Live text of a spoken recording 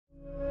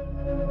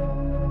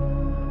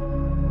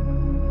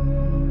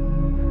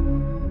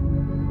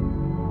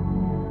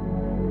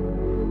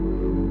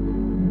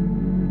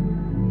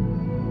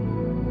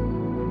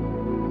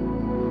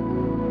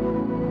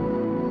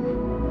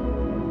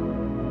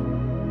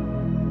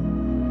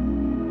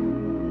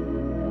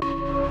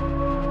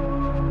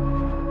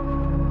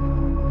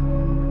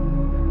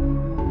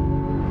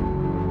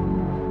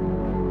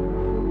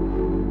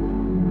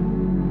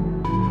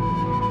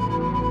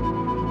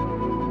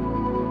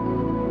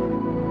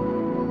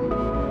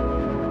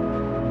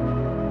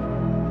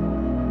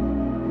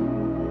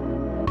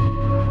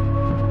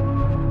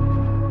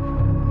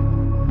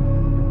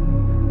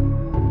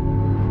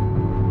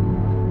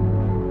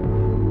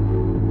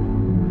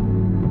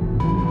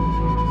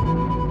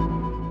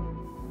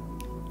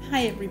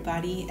Hi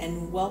everybody,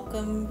 and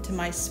welcome to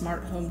my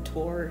Smart Home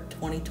Tour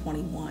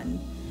 2021.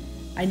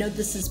 I know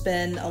this has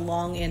been a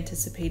long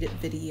anticipated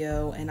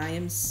video and I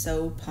am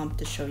so pumped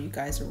to show you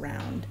guys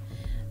around.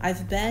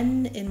 I've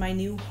been in my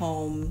new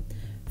home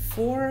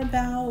for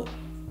about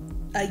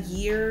a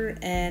year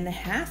and a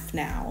half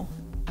now,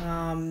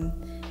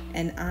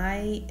 and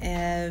I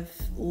have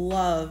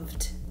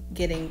loved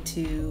getting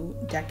to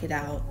deck it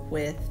out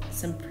with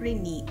some pretty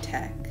neat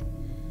tech.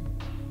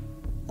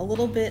 A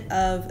little bit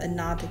of a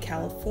nod to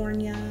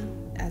California,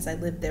 as I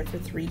lived there for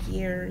 3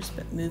 years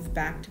but moved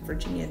back to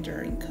Virginia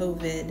during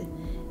COVID,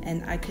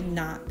 and I could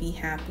not be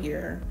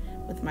happier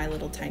with my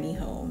little tiny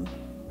home.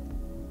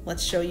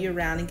 Let's show you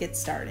around and get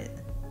started.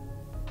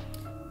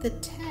 The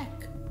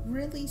tech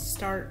really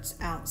starts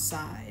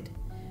outside.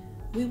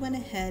 We went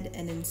ahead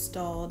and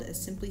installed a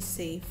Simply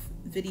Safe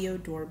video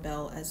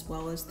doorbell as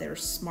well as their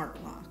smart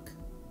lock.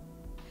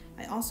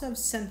 I also have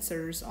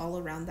sensors all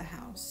around the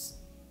house.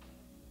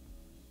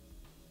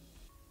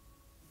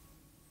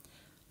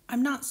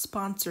 I'm not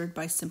sponsored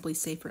by Simply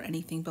Safe or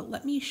anything, but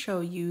let me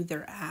show you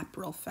their app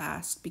real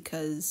fast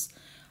because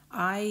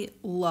I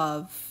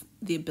love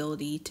the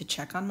ability to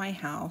check on my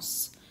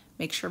house,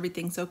 make sure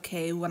everything's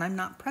okay when I'm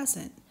not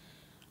present.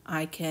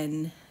 I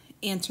can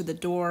answer the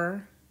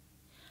door.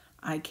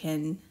 I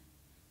can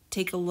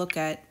take a look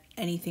at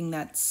anything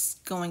that's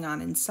going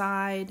on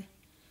inside.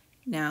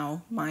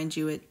 Now, mind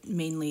you, it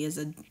mainly is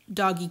a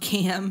doggy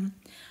cam.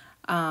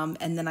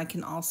 And then I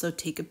can also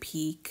take a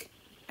peek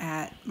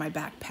at my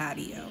back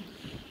patio.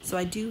 So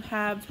I do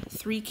have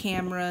 3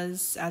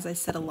 cameras, as I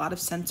said, a lot of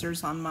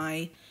sensors on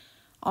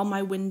all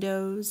my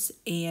windows,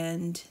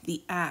 and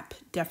the app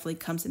definitely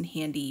comes in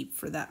handy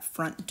for that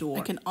front door.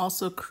 I can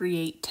also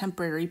create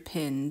temporary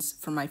pins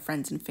for my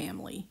friends and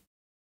family.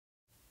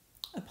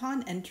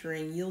 Upon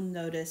entering, you'll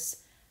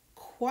notice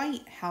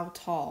quite how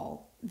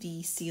tall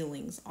the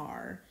ceilings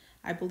are.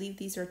 I believe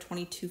these are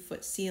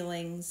 22-foot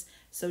ceilings,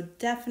 so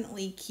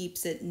definitely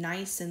keeps it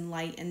nice and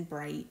light and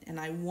bright, and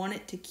I want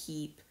it to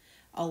keep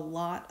a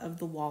lot of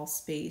the wall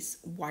space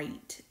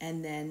white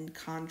and then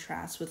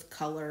contrast with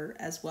color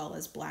as well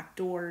as black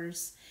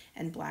doors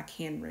and black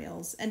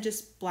handrails and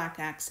just black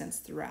accents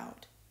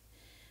throughout.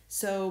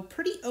 So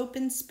pretty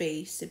open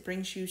space. It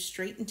brings you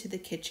straight into the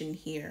kitchen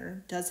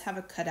here. Does have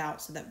a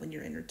cutout so that when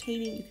you're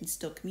entertaining you can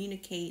still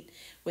communicate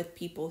with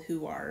people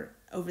who are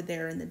over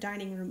there in the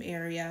dining room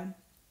area.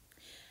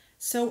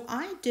 So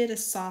I did a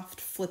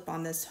soft flip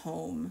on this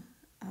home.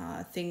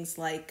 Things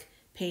like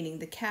painting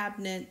the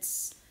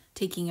cabinets,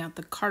 taking out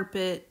the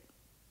carpet,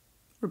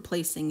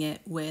 replacing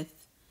it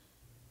with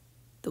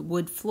the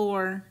wood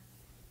floor,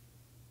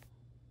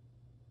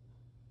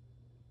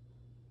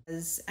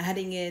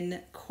 adding in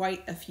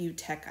quite a few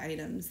tech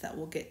items that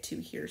we'll get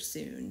to here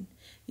soon.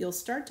 You'll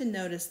start to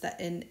notice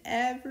that in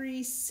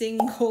every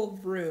single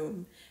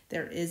room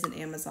there is an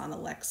Amazon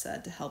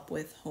Alexa to help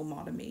with home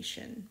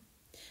automation.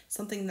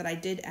 Something that I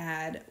did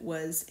add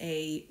was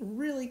a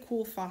really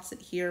cool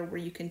faucet here where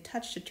you can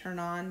touch to turn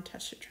on,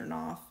 touch to turn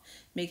off,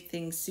 make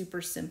things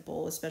super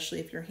simple, especially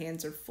if your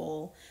hands are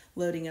full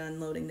loading and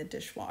unloading the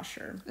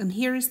dishwasher. And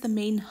here is the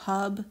main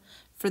hub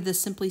for the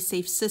Simply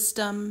Safe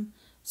system.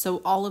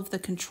 So all of the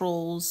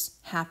controls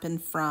happen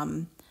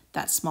from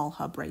that small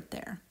hub right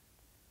there.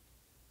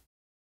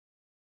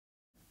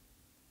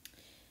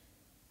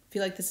 I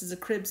feel like this is a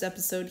Cribs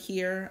episode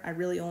here. I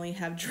really only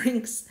have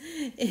drinks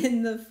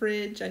in the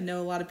fridge. I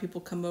know a lot of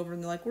people come over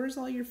and they're like, "Where's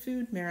all your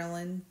food,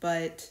 Marilyn?"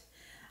 But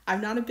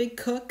I'm not a big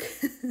cook,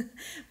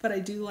 but I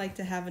do like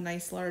to have a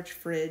nice large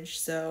fridge.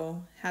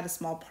 So had a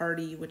small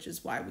party, which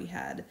is why we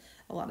had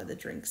a lot of the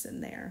drinks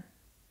in there.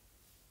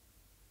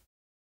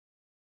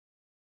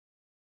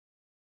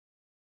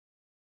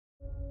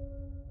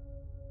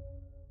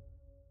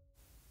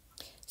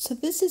 So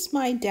this is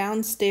my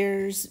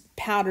downstairs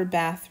powder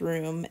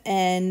bathroom,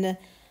 and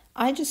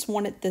I just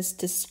wanted this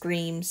to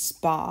scream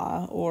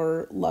spa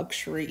or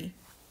luxury.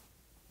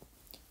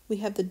 We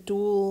have the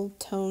dual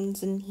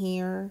tones in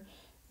here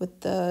with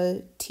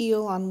the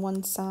teal on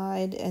one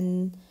side,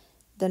 and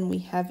then we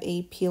have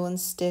a peel and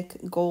stick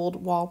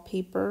gold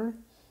wallpaper.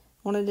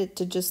 Wanted it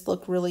to just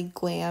look really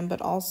glam,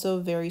 but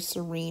also very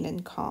serene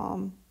and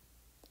calm.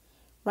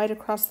 Right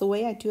across the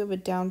way, I do have a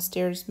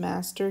downstairs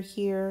master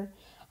here.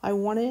 I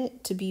wanted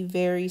it to be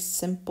very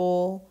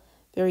simple,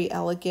 very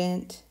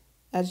elegant.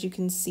 As you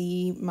can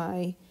see,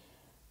 my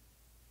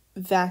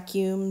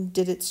vacuum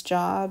did its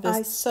job.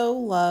 I so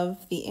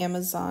love the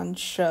Amazon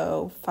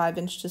Show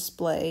 5-inch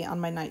display on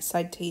my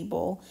nightside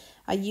table.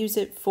 I use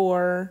it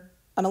for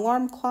an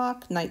alarm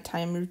clock,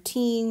 nighttime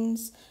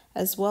routines,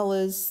 as well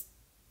as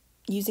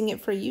using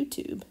it for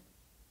YouTube.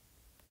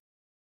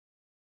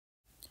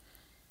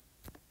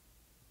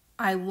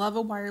 I love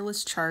a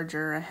wireless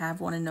charger. I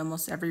have one in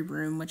almost every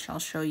room, which I'll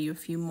show you a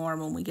few more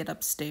when we get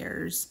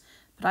upstairs.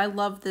 But I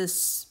love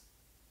this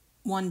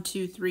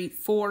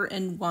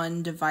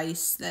 4-in-1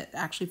 device that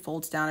actually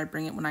folds down. I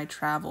bring it when I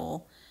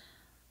travel.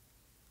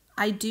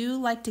 I do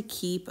like to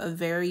keep a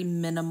very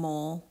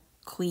minimal,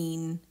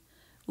 clean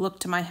look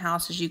to my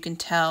house, as you can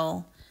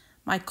tell.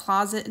 My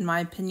closet, in my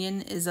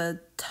opinion, is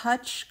a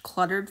touch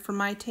cluttered for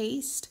my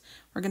taste.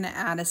 We're going to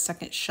add a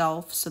second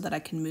shelf so that I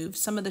can move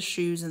some of the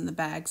shoes and the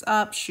bags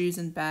up. Shoes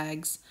and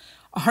bags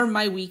are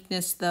my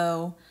weakness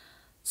though.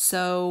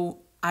 So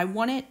I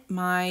wanted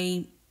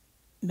my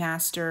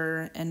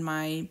master and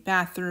my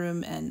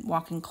bathroom and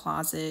walk-in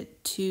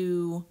closet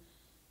to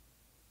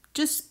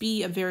just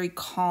be a very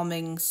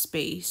calming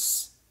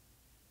space.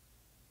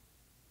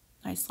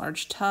 Nice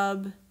large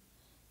tub,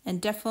 and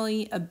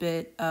definitely a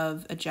bit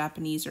of a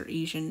Japanese or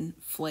Asian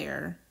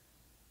flair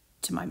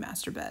to my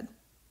master bed.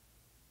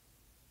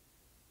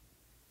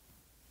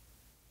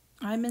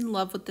 I'm in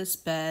love with this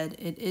bed.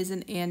 It is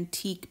an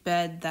antique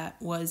bed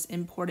that was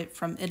imported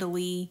from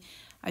Italy.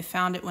 I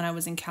found it when I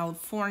was in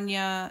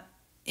California.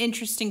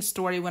 Interesting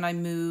story, when I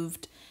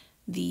moved,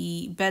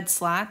 the bed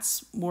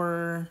slats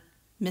were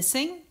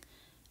missing.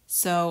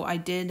 So I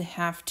did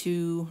have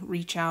to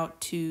reach out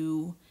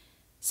to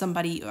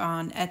somebody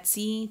on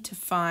Etsy to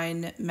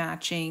find a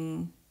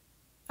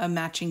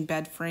matching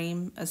bed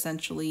frame,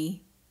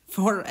 essentially,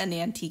 for an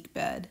antique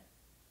bed.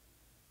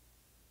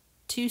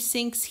 2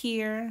 sinks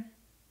here,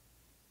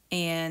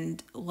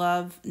 and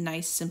love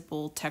nice,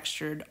 simple,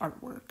 textured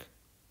artwork.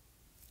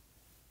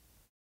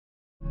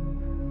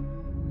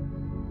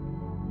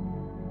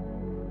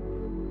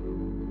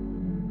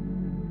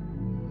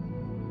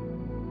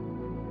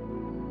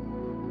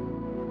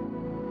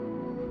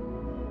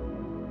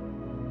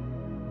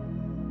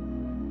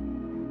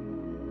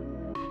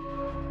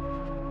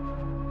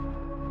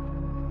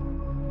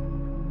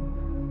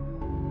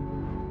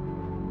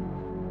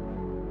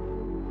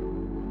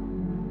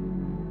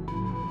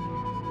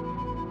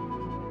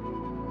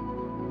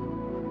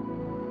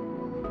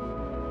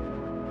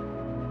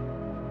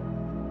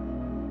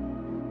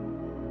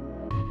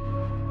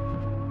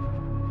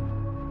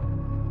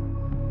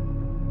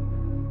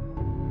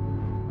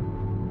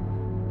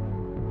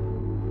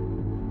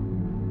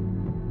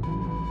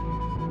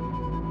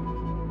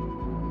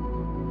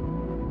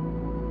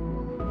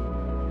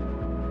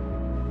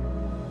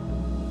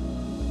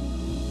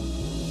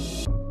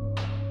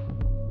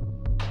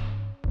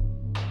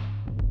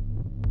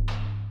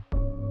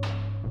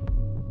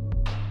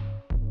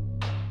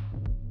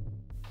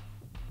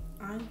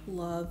 I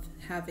love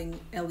having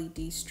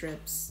LED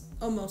strips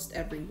almost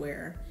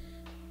everywhere.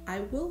 I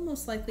will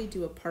most likely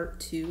do a part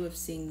 2 of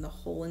seeing the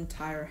whole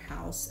entire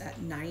house at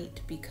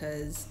night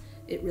because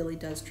it really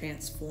does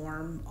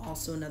transform.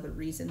 Also another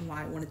reason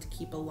why I wanted to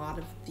keep a lot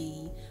of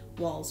the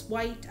walls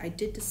white. I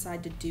did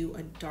decide to do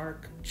a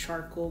dark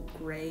charcoal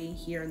gray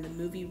here in the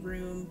movie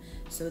room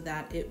so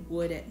that it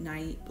would at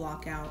night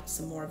block out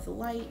some more of the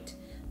light,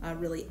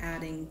 really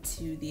adding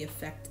to the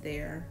effect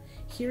there.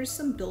 Here's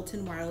some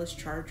built-in wireless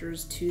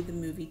chargers to the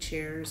movie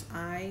chairs.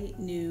 I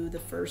knew the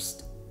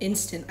first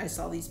instant I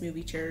saw these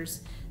movie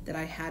chairs that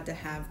I had to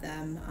have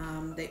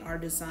them. They are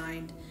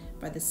designed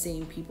by the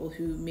same people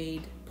who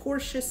made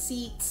Porsche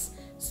seats,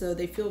 so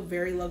they feel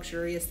very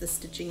luxurious. The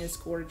stitching is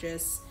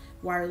gorgeous.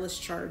 Wireless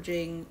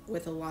charging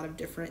with a lot of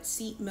different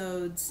seat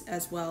modes,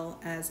 as well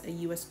as a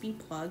USB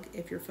plug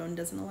if your phone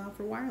doesn't allow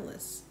for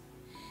wireless.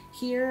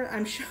 Here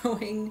I'm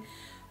showing,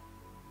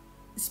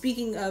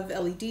 speaking of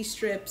LED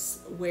strips,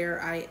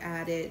 where I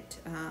added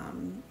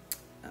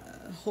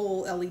a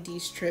whole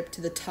LED strip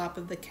to the top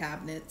of the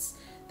cabinets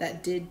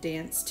that did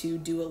dance to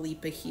Dua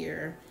Lipa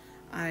here.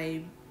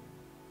 I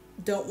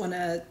don't want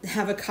to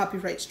have a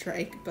copyright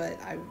strike, but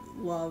I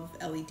love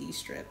LED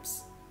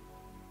strips.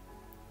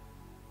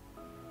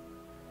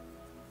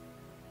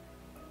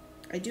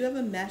 I do have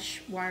a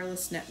mesh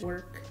wireless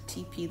network,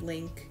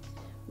 TP-Link,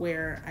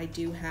 where I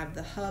do have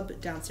the hub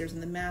downstairs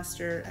in the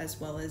master, as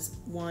well as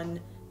one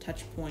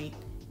touch point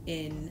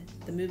in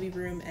the movie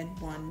room and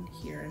one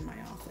here in my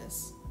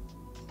office.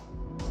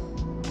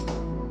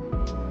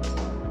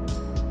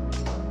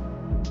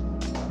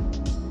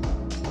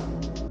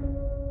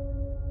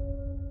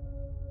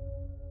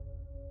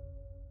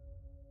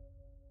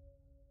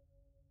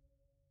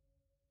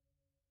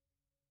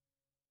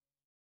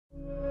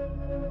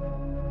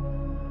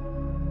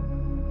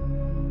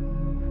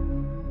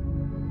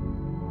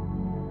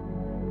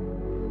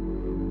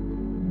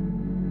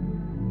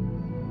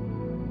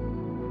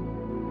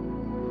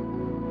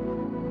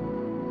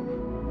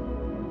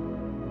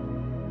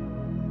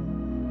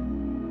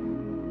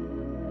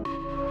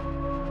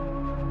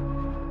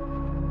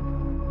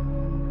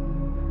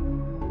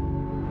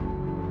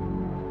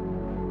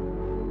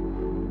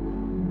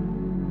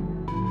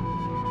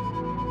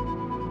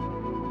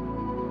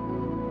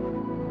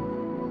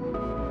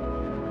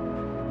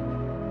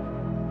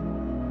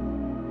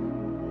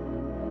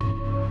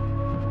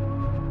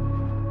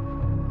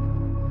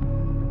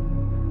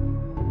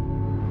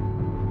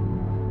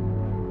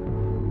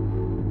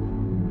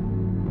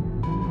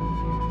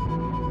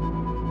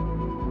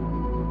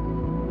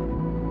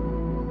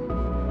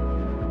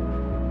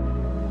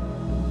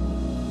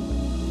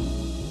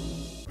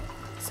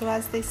 So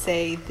as they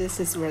say, this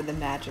is where the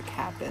magic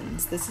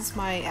happens. This is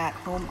my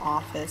at-home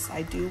office.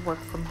 I do work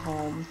from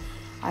home.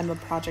 I'm a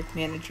project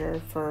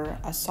manager for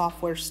a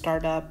software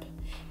startup,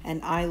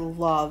 and I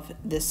love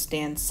this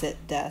stand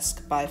sit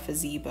desk by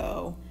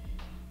Fazebo.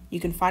 You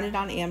can find it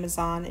on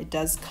Amazon. It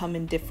does come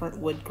in different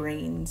wood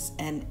grains,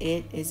 and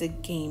it is a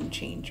game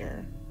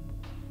changer.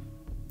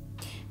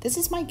 This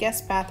is my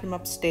guest bathroom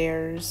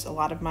upstairs. A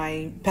lot of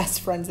my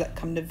best friends that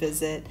come to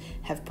visit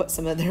have put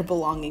some of their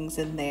belongings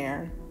in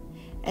there.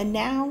 And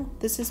now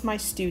this is my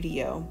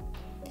studio.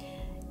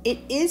 It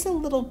is a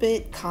little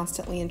bit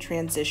constantly in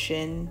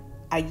transition.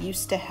 I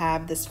used to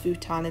have this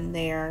futon in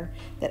there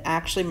that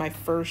actually my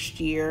first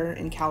year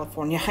in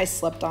California I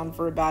slept on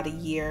for about a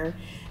year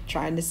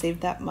trying to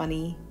save that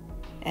money,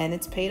 and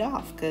it's paid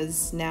off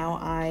because now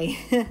I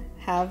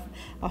have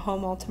a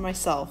home all to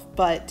myself.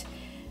 But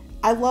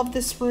I love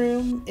this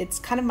room. It's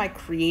kind of my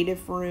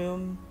creative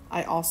room.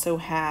 I also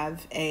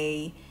have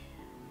a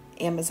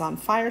Amazon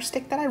Fire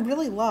Stick that I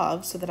really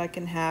love so that I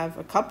can have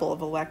a couple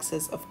of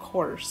Alexas, of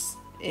course,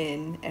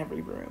 in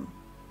every room.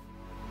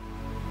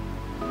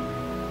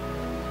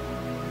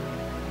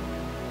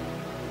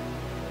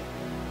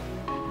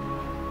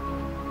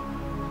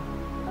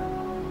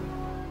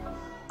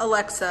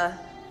 Alexa,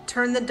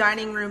 turn the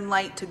dining room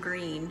light to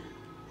green.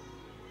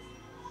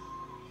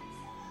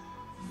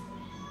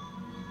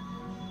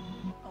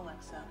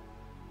 Alexa,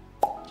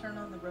 turn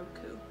on the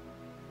Roku.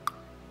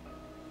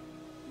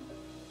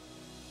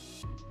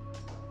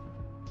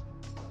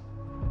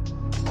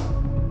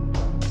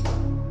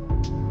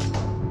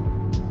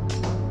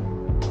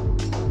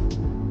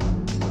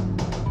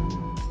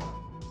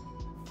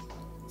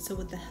 So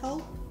with the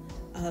help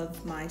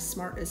of my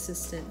smart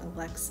assistant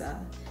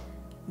Alexa,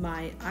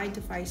 my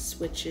iDevice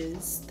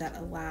switches that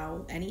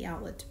allow any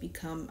outlet to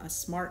become a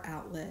smart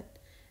outlet,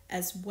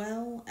 as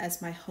well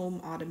as my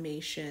home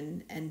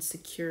automation and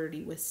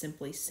security with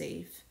Simply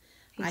Safe,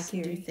 I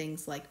can do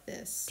things like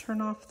this.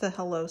 Turn off the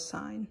hello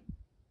sign.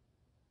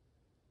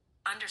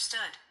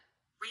 Understood.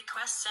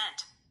 Request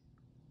sent.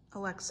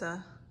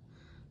 Alexa,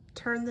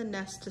 turn the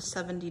Nest to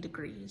 70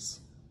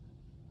 degrees.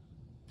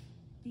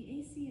 The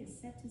AC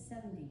is set to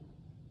 70.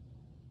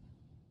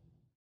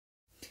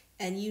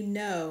 And you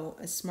know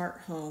a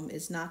smart home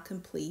is not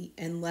complete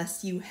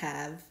unless you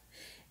have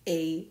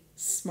a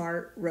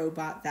smart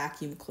robot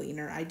vacuum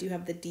cleaner. I do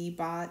have the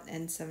D-Bot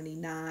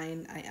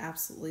N79. I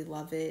absolutely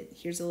love it.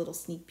 Here's a little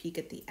sneak peek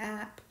at the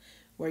app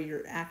where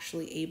you're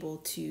actually able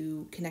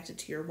to connect it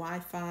to your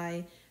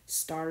Wi-Fi,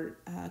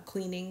 start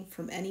cleaning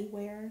from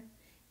anywhere,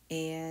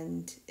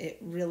 and it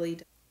really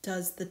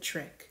does the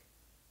trick.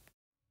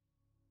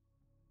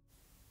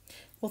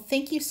 Well,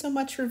 thank you so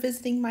much for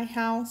visiting my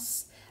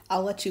house.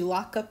 I'll let you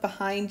lock up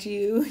behind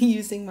you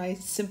using my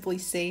Simply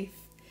Safe.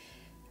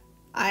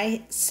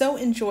 I so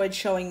enjoyed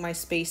showing my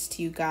space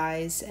to you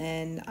guys,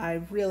 and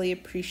I really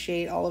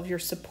appreciate all of your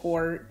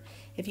support.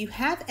 If you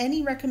have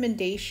any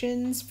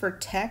recommendations for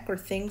tech or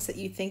things that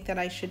you think that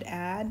I should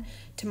add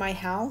to my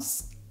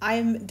house,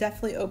 I'm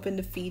definitely open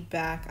to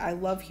feedback. I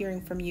love hearing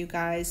from you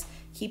guys.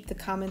 Keep the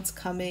comments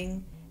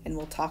coming, and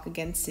we'll talk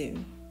again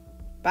soon.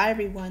 Bye,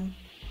 everyone.